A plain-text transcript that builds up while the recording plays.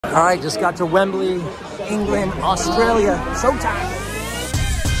All right, just got to Wembley, England, Australia. Showtime.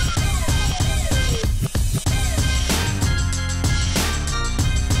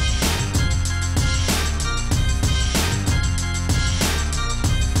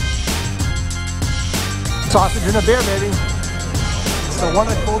 Sausage and a beer, baby. So one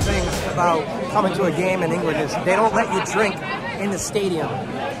of the cool things about coming to a game in England is they don't let you drink in the stadium.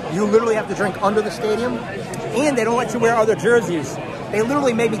 You literally have to drink under the stadium, and they don't let you wear other jerseys. They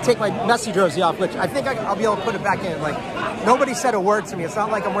literally made me take my Messi jersey off, which I think I'll be able to put it back in. Like, nobody said a word to me. It's not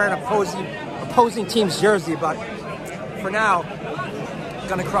like I'm wearing an opposing team's jersey, but for now, I'm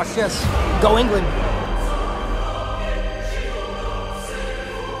gonna crush this. Go England.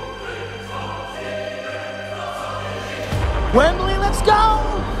 Wembley, let's go!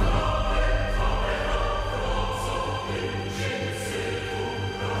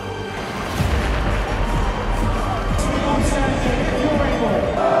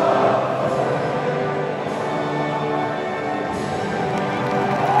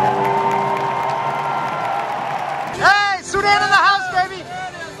 Hey, Sudan in the house, baby!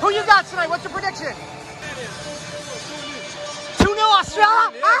 Who you got tonight? What's your prediction? 2-0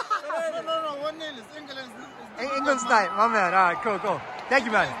 Australia? No, 1-0 is England. England's night, my man. All right, cool. Thank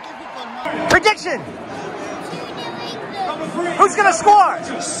you, man. Prediction. Who's gonna score?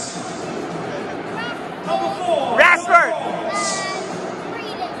 Rashford.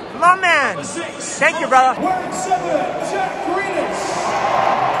 My man. Thank you, brother. Jack Grealish.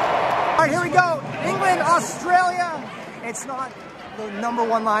 All right, here we go. England, Australia. It's not the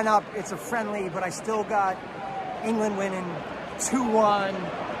 #1 lineup. It's a friendly, but I still got England winning 2-1.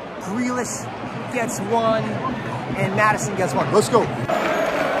 Grealish gets 1, and Madison gets 1. Let's go.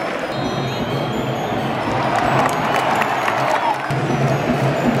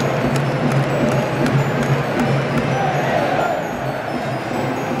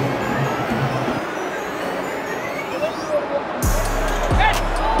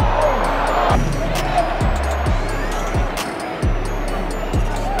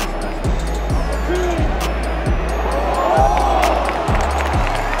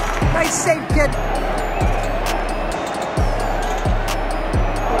 Nice save, kid.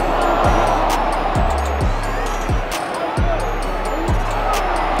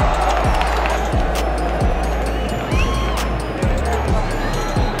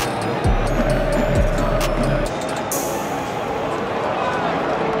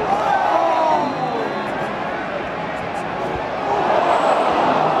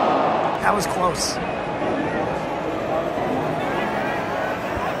 That was close.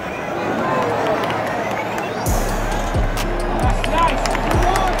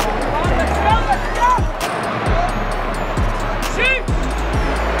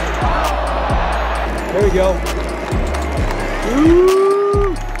 There we go.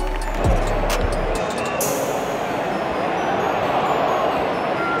 Ooh.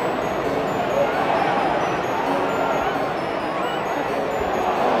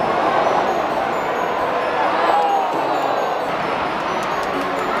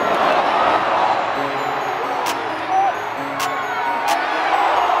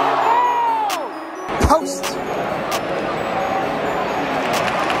 Post.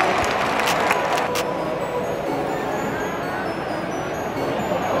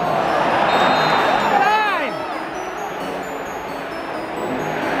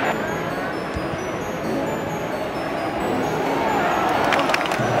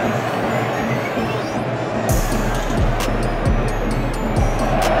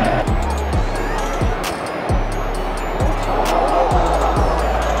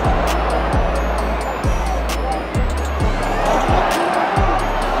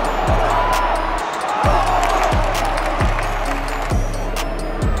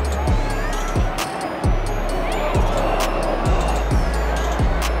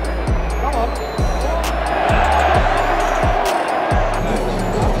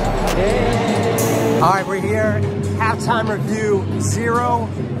 All right, we're here. Halftime review, 0-0.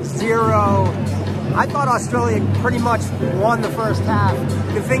 I thought Australia pretty much won the first half.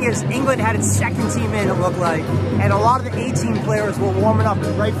 The thing is, England had its second team in, it looked like, and a lot of the 18 players were warming up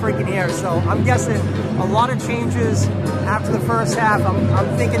right freaking here. So I'm guessing a lot of changes after the first half.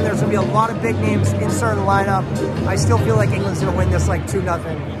 I'm thinking there's gonna be a lot of big names insert the lineup. I still feel like England's gonna win this like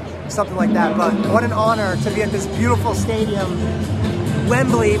 2-0, something like that. But what an honor to be at this beautiful stadium,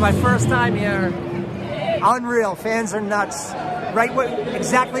 Wembley, my first time here. Unreal, fans are nuts. Right,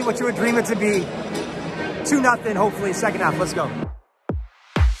 exactly what you would dream it to be. 2-0, hopefully, second half. Let's go.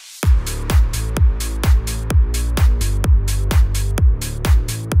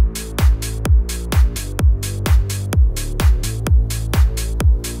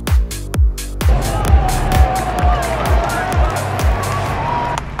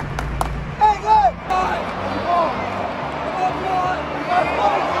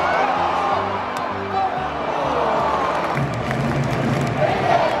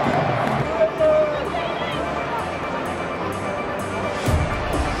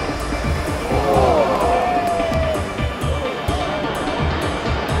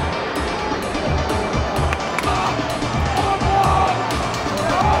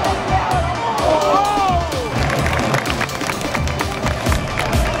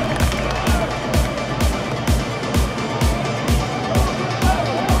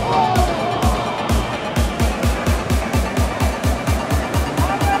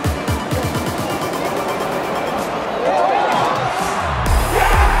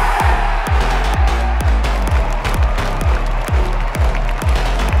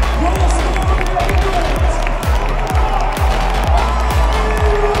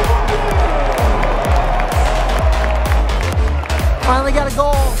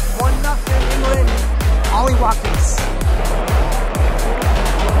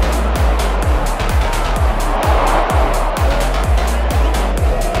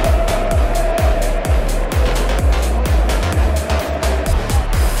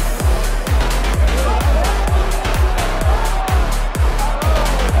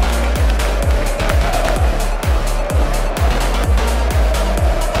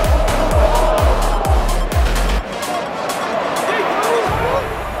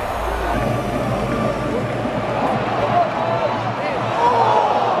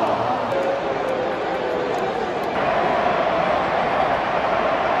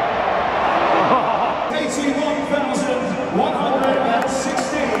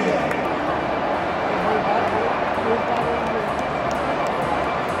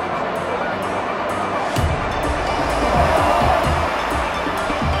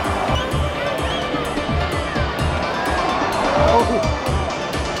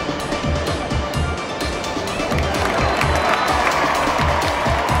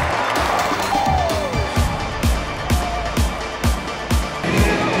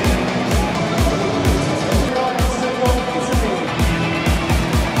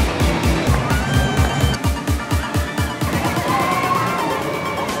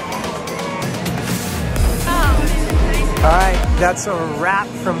 That's a wrap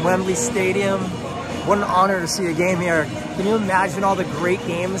from Wembley Stadium. What an honor to see a game here. Can you imagine all the great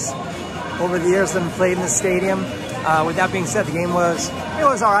games over the years that have been played in the stadium? With that being said, the game was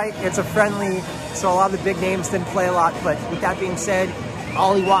all right. It's a friendly, so a lot of the big names didn't play a lot. But with that being said,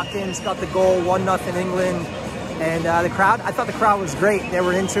 Ollie Watkins got the goal, 1-0 England. And the crowd, I thought the crowd was great. They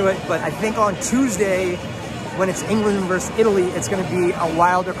were into it. But I think on Tuesday, when it's England versus Italy, it's going to be a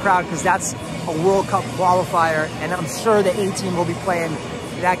wilder crowd because that's a World Cup qualifier. And I'm sure the A-team will be playing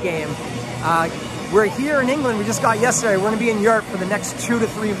that game. We're here in England. We just got yesterday. We're going to be in Europe for the next 2 to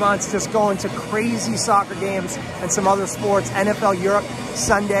 3 months, just going to crazy soccer games and some other sports. NFL Europe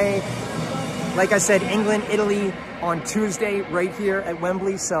Sunday. Like I said, England, Italy on Tuesday right here at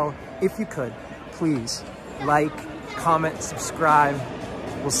Wembley. So if you could, please like, comment, subscribe.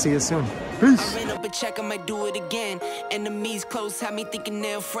 We'll see you soon. Peace. I ran up a check, I might do it again. Enemies close, have me thinking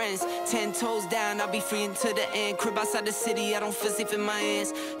they're friends. 10 toes down, I'll be free until the end. Crib outside the city, I don't feel safe in my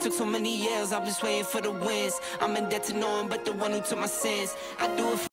hands. Took so many years, I'm just waiting for the wins. I'm in debt to no one but the one who took my sins. I do it for